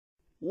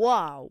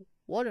Wow,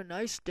 what a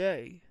nice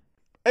day.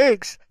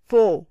 Eggs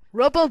for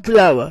Rubber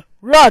Flower,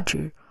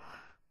 Roger,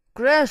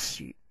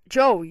 Gracie,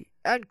 Joey,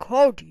 and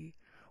Cody.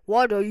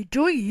 What are you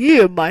doing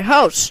here in my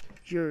house?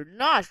 You're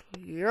not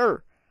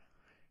here.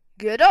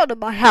 Get out of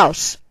my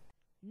house.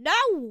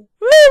 No.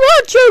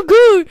 What you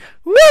good?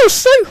 We'll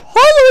say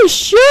holy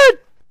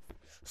shit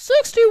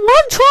 61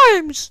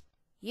 times.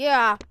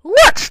 Yeah,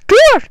 let's do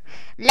it.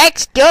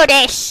 Let's do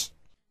this.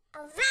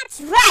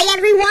 That's right,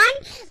 everyone.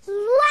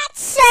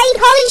 Let's say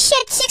holy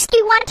shit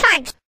 61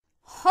 times.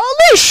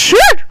 Holy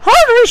shit!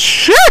 Holy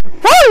shit!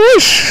 Holy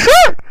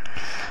shit!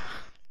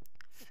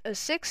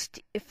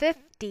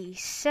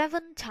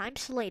 57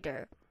 times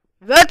later.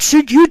 That's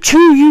it, you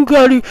two. You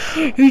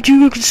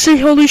can say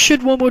holy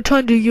shit one more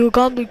time. You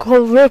got me call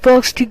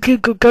Redbox to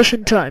get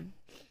concussion time.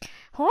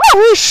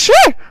 Holy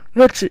shit!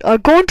 That's it.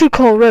 I'm going to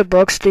call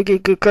Redbox to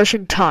get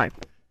concussion time.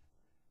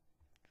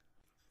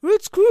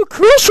 It's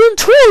concussion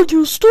time,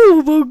 you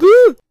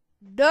Troublemakers.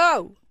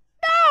 No.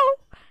 No.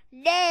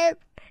 No.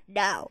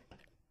 No.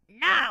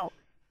 No.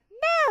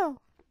 No.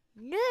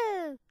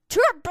 No.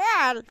 Too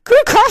bad.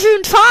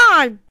 Concussion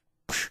time.